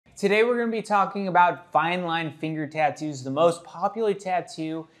Today we're going to be talking about fine line finger tattoos, the most popular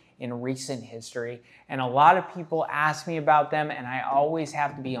tattoo in recent history. And a lot of people ask me about them, and I always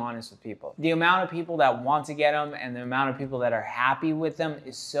have to be honest with people. The amount of people that want to get them and the amount of people that are happy with them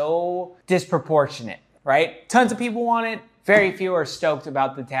is so disproportionate, right? Tons of people want it. Very few are stoked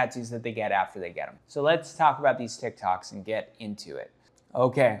about the tattoos that they get after they get them. So let's talk about these TikToks and get into it.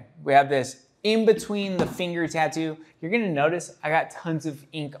 Okay, we have this in between the finger tattoo. You're gonna notice I got tons of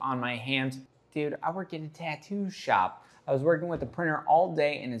ink on my hands. Dude, I work in a tattoo shop. I was working with the printer all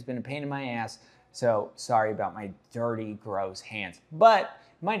day and it's been a pain in my ass. So sorry about my dirty, gross hands, but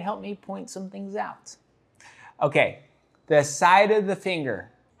it might help me point some things out. Okay, the side of the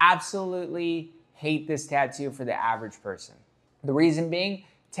finger. Absolutely hate this tattoo for the average person. The reason being,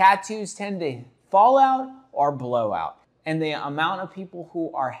 tattoos tend to fall out or blow out. And the amount of people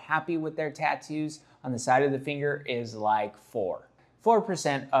who are happy with their tattoos on the side of the finger is like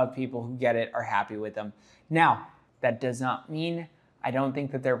 4% of people who get it are happy with them. Now, that does not mean I don't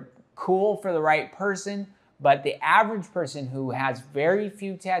think that they're cool for the right person, but the average person who has very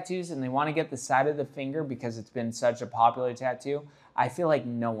few tattoos and they want to get the side of the finger because it's been such a popular tattoo, I feel like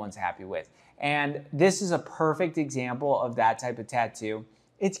no one's happy with. And this is a perfect example of that type of tattoo.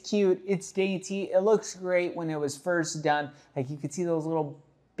 It's cute, it's dainty, it looks great when it was first done. Like you could see those little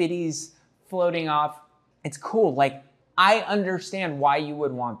bitties floating off. It's cool, like I understand why you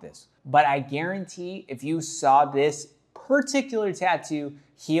would want this, but I guarantee if you saw this particular tattoo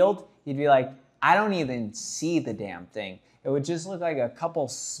healed, you'd be like, I don't even see the damn thing. It would just look like a couple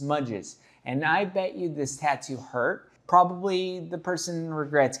smudges. And I bet you this tattoo hurt. Probably the person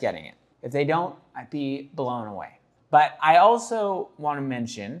regrets getting it. If they don't, I'd be blown away. But I also want to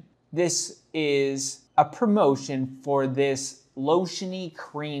mention, this is a promotion for this lotiony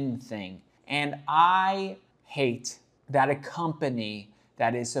cream thing. And I hate that a company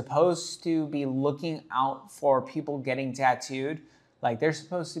that is supposed to be looking out for people getting tattooed, like they're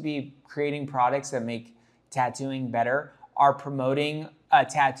supposed to be creating products that make tattooing better, are promoting a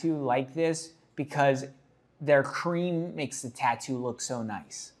tattoo like this because their cream makes the tattoo look so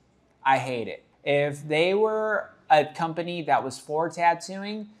nice. I hate it. If they were a company that was for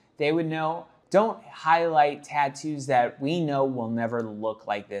tattooing, they would know, don't highlight tattoos that we know will never look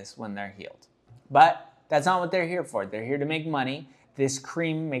like this when they're healed. But that's not what they're here for. They're here to make money. This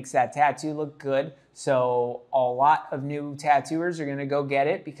cream makes that tattoo look good. So a lot of new tattooers are gonna go get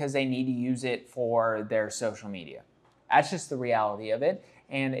it because they need to use it for their social media. That's just the reality of it.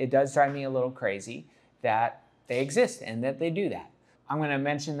 And it does drive me a little crazy that they exist and that they do that. I'm gonna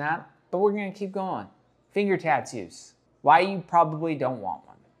mention that, but we're gonna keep going. Finger tattoos. Why you probably don't want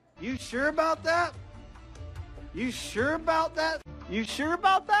one. You sure about that? You sure about that? You sure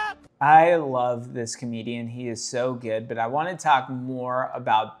about that? I love this comedian. He is so good, but I want to talk more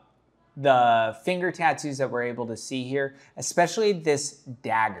about the finger tattoos that we're able to see here, especially this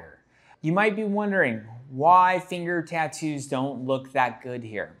dagger. You might be wondering why finger tattoos don't look that good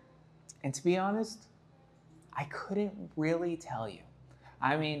here. And to be honest, I couldn't really tell you.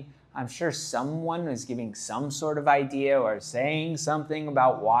 I mean, I'm sure someone is giving some sort of idea or saying something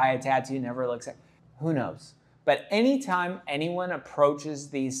about why a tattoo never looks like, who knows? But anytime anyone approaches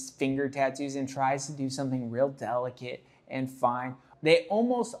these finger tattoos and tries to do something real delicate and fine, they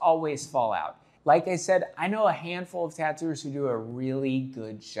almost always fall out. Like I said, I know a handful of tattooers who do a really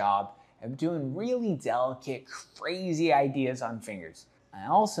good job of doing really delicate, crazy ideas on fingers. I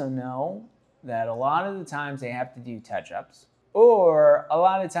also know that a lot of the times they have to do touch-ups, or a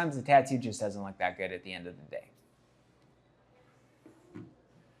lot of times the tattoo just doesn't look that good at the end of the day.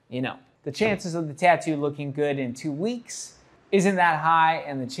 You know, the chances of the tattoo looking good in 2 weeks isn't that high,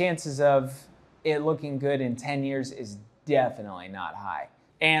 and the chances of it looking good in 10 years is definitely not high.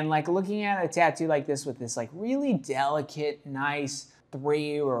 And like looking at a tattoo like this with this like really delicate, nice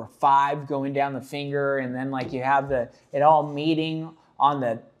 3 or 5 going down the finger, and then like you have it all meeting on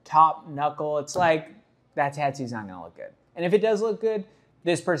the top knuckle, it's like that tattoo's not gonna look good. And if it does look good,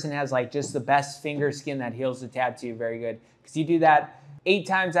 this person has like just the best finger skin that heals the tattoo very good. Because you do that 8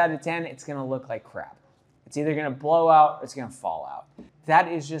 times out of 10, it's gonna look like crap. It's either gonna blow out or it's gonna fall out. That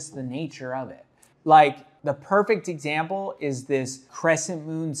is just the nature of it. Like the perfect example is this crescent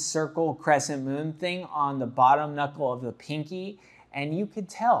moon, circle crescent moon thing on the bottom knuckle of the pinky. And you could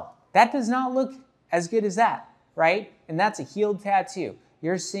tell that does not look as good as that, right? And that's a healed tattoo.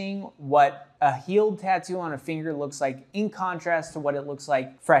 You're seeing what a healed tattoo on a finger looks like in contrast to what it looks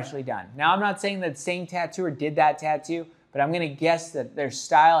like freshly done. Now, I'm not saying that the same tattooer did that tattoo, but I'm gonna guess that their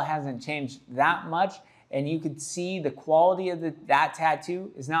style hasn't changed that much, and you could see the quality of that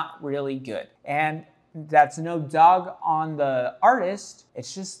tattoo is not really good. And That's no dog on the artist.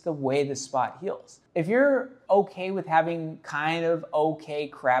 It's just the way the spot heals. If you're okay with having kind of okay,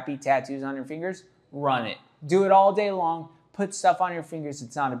 crappy tattoos on your fingers, run it. Do it all day long. Put stuff on your fingers.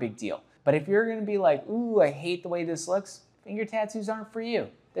 It's not a big deal. But if you're gonna be like, ooh, I hate the way this looks, finger tattoos aren't for you.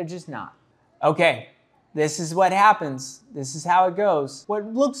 They're just not. Okay, this is what happens. This is how it goes. What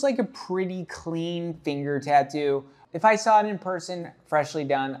looks like a pretty clean finger tattoo, if I saw it in person, freshly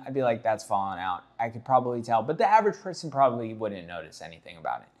done, I'd be like, that's falling out. I could probably tell, but the average person probably wouldn't notice anything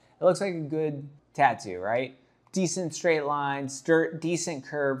about it. It looks like a good tattoo, right? Decent straight lines, decent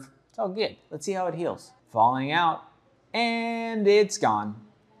curve. It's all good. Let's see how it heals. Falling out, and it's gone.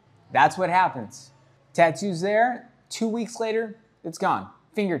 That's what happens. Tattoos there, 2 weeks later, it's gone.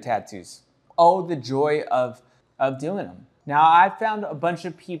 Finger tattoos. Oh, the joy of doing them. Now, I've found a bunch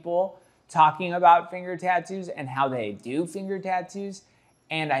of people talking about finger tattoos and how they do finger tattoos,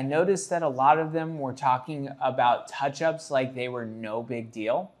 and I noticed that a lot of them were talking about touch-ups like they were no big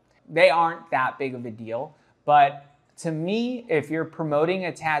deal. They aren't that big of a deal, but to me, if you're promoting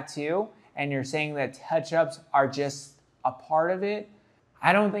a tattoo and you're saying that touch-ups are just a part of it,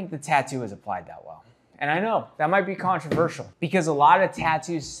 I don't think the tattoo is applied that well. And I know that might be controversial because a lot of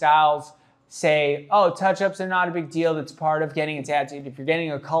tattoo styles say, oh, touch-ups are not a big deal. That's part of getting a tattoo. If you're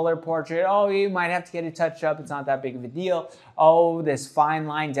getting a color portrait, oh, you might have to get it touched up. It's not that big of a deal. Oh, this fine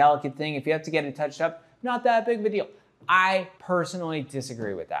line, delicate thing, if you have to get it touched up, not that big of a deal. I personally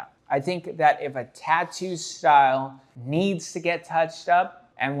disagree with that. I think that if a tattoo style needs to get touched up,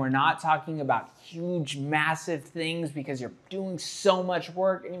 and we're not talking about huge, massive things because you're doing so much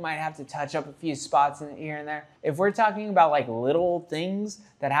work and you might have to touch up a few spots here and there. If we're talking about like little things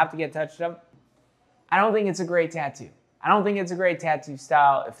that have to get touched up, I don't think it's a great tattoo. I don't think it's a great tattoo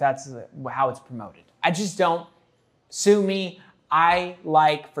style if that's how it's promoted. I just don't. Sue me. I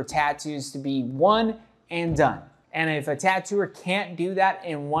like for tattoos to be one and done. And if a tattooer can't do that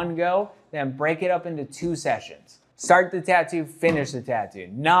in one go, then break it up into 2 sessions. Start the tattoo, finish the tattoo.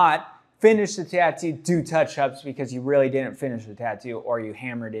 Not finish the tattoo, do touch-ups because you really didn't finish the tattoo or you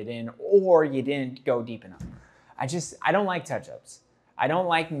hammered it in or you didn't go deep enough. I don't like touch-ups. I don't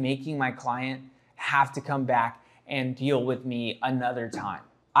like making my client have to come back and deal with me another time.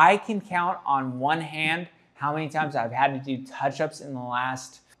 I can count on one hand how many times I've had to do touch-ups in the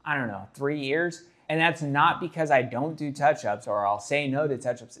last, 3 years. And that's not because I don't do touch-ups or I'll say no to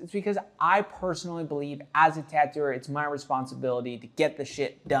touch-ups. It's because I personally believe as a tattooer, it's my responsibility to get the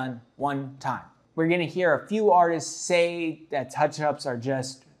shit done one time. We're gonna hear a few artists say that touch-ups are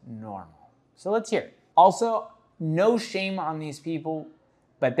just normal. So let's hear it. Also, no shame on these people,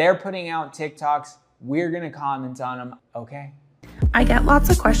 but they're putting out TikToks. We're gonna comment on them, okay? I get lots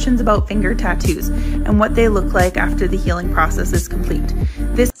of questions about finger tattoos and what they look like after the healing process is complete.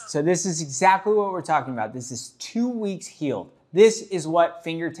 So this is exactly what we're talking about. This is 2 weeks healed. This is what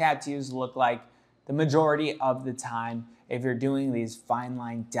finger tattoos look like the majority of the time if you're doing these fine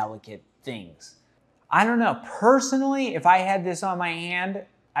line, delicate things. I don't know. Personally, if I had this on my hand,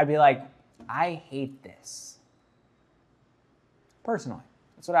 I'd be like, I hate this. Personally.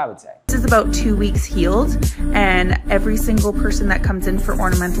 That's what I would say. This is about 2 weeks healed, and every single person that comes in for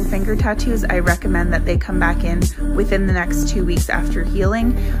ornamental finger tattoos, I recommend that they come back in within the next 2 weeks after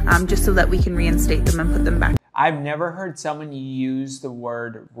healing, just so that we can reinstate them and put them back. I've never heard someone use the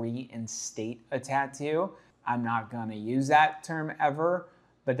word reinstate a tattoo. I'm not gonna use that term ever,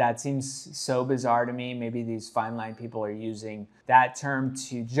 but that seems so bizarre to me. Maybe these fine line people are using that term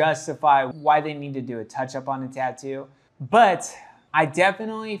to justify why they need to do a touch-up on a tattoo. But I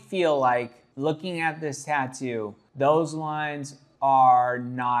definitely feel like looking at this tattoo, those lines are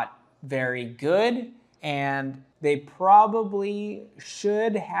not very good and they probably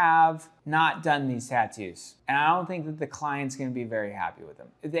should have not done these tattoos. And I don't think that the client's gonna be very happy with them.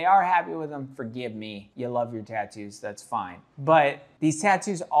 If they are happy with them, forgive me. You love your tattoos, that's fine. But these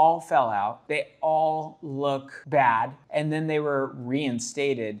tattoos all fell out. They all look bad. And then they were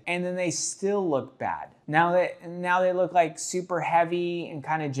reinstated and then they still look bad. Now they look like super heavy and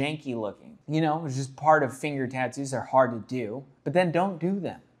kind of janky looking. You know, it's just part of finger tattoos. They're hard to do, but then don't do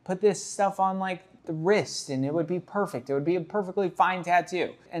them. Put this stuff on like the wrist and it would be perfect. It would be a perfectly fine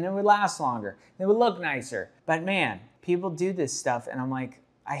tattoo and it would last longer. It would look nicer. But man, people do this stuff and I'm like,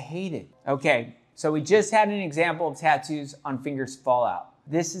 I hate it. Okay, so we just had an example of tattoos on fingers fall out.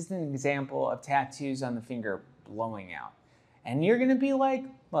 This is an example of tattoos on the finger blowing out. And you're gonna be like,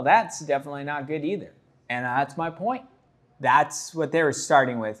 well, that's definitely not good either. And that's my point. That's what they were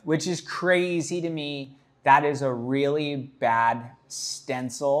starting with, which is crazy to me. That is a really bad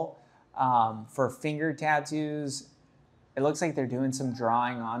stencil for finger tattoos. It looks like they're doing some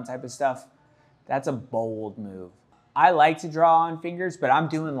drawing on type of stuff. That's a bold move. I like to draw on fingers, but I'm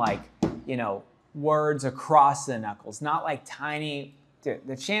doing like, you know, words across the knuckles, not like tiny. Dude,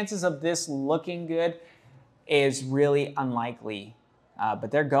 the chances of this looking good is really unlikely,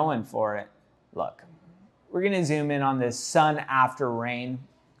 but they're going for it. Look, we're gonna zoom in on this sun after rain.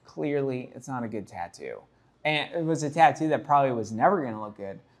 Clearly, it's not a good tattoo. And it was a tattoo that probably was never gonna look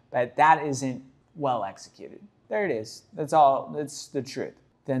good, but that isn't well executed. There it is. That's all, that's the truth.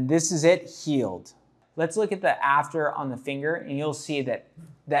 Then this is it, healed. Let's look at the after on the finger, and you'll see that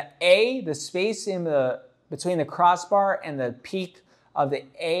the A, the space in between the crossbar and the peak of the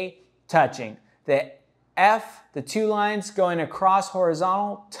A touching. The F, the two lines going across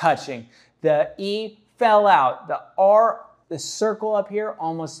horizontal, touching. The E fell out. The R, the circle up here,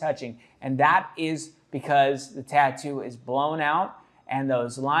 almost touching. And that is because the tattoo is blown out, and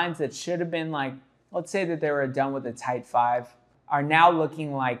those lines that should have been like, let's say that they were done with a tight 5, are now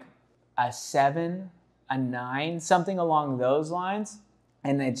looking like a 7, a 9, something along those lines,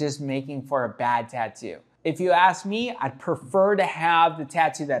 and it's just making for a bad tattoo. If you ask me, I'd prefer to have the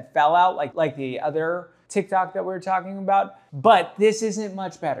tattoo that fell out like the other TikTok that we were talking about, but this isn't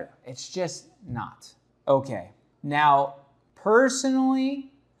much better. It's just not. Okay, now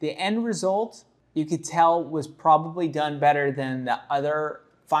personally, the end result, you could tell was probably done better than the other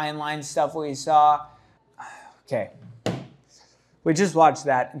fine line stuff we saw. Okay, we just watched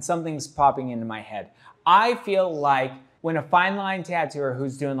that and something's popping into my head. I feel like when a fine line tattooer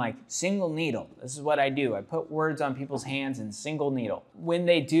who's doing like single needle, this is what I do. I put words on people's hands in single needle. When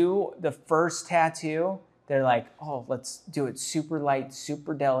they do the first tattoo, they're like, oh, let's do it super light,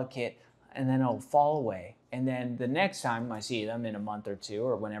 super delicate, and then it'll fall away. And then the next time I see them in a month or two,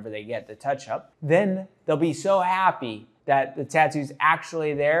 or whenever they get the touch up, then they'll be so happy that the tattoo's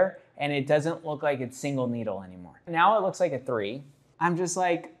actually there and it doesn't look like it's single needle anymore. Now it looks like a 3. I'm just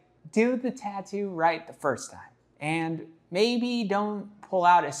like, do the tattoo right the first time. And maybe don't pull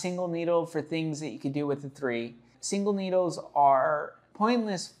out a single needle for things that you could do with a 3. Single needles are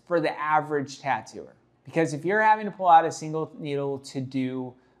pointless for the average tattooer. Because if you're having to pull out a single needle to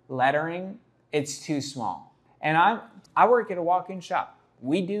do lettering, it's too small. And I work at a walk-in shop.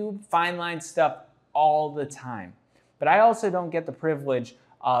 We do fine line stuff all the time. But I also don't get the privilege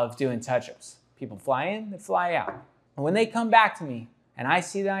of doing touch-ups. People fly in, they fly out. And when they come back to me and I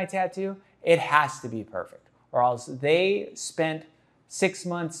see my tattoo, it has to be perfect. Or else they spent 6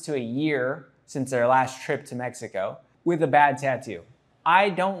 months to a year since their last trip to Mexico with a bad tattoo. I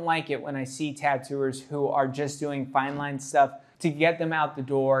don't like it when I see tattooers who are just doing fine line stuff to get them out the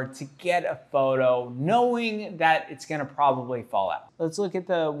door, to get a photo, knowing that it's gonna probably fall out. Let's look at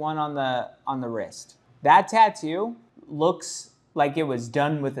the one on the wrist. That tattoo looks like it was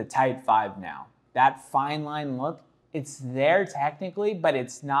done with a tight 5 now. That fine line look, it's there technically, but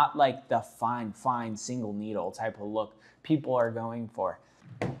it's not like the fine single needle type of look people are going for.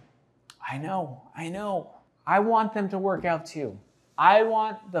 I know. I want them to work out too. I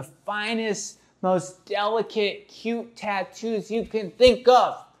want the finest, most delicate, cute tattoos you can think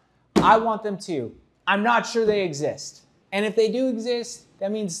of. I want them too. I'm not sure they exist. And if they do exist, that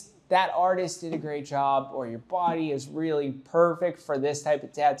means that artist did a great job, or your body is really perfect for this type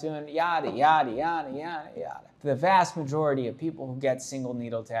of tattoo, and yada, yada, yada, yada, yada. The vast majority of people who get single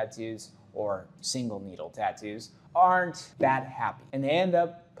needle tattoos or single needle tattoos aren't that happy. And they end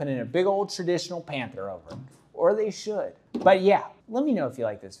up putting a big old traditional panther over them. Or they should. But yeah, let me know if you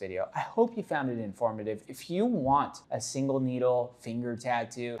like this video. I hope you found it informative. If you want a single needle finger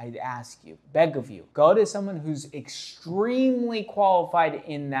tattoo, I'd ask you, beg of you, go to someone who's extremely qualified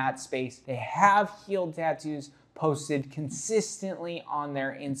in that space. They have healed tattoos posted consistently on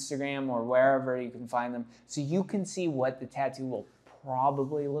their Instagram or wherever you can find them, so you can see what the tattoo will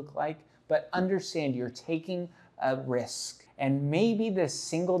probably look like. But understand you're taking a risk. And maybe this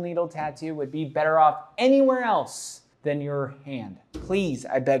single needle tattoo would be better off anywhere else than your hand. Please,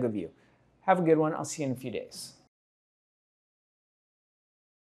 I beg of you. Have a good one. I'll see you in a few days.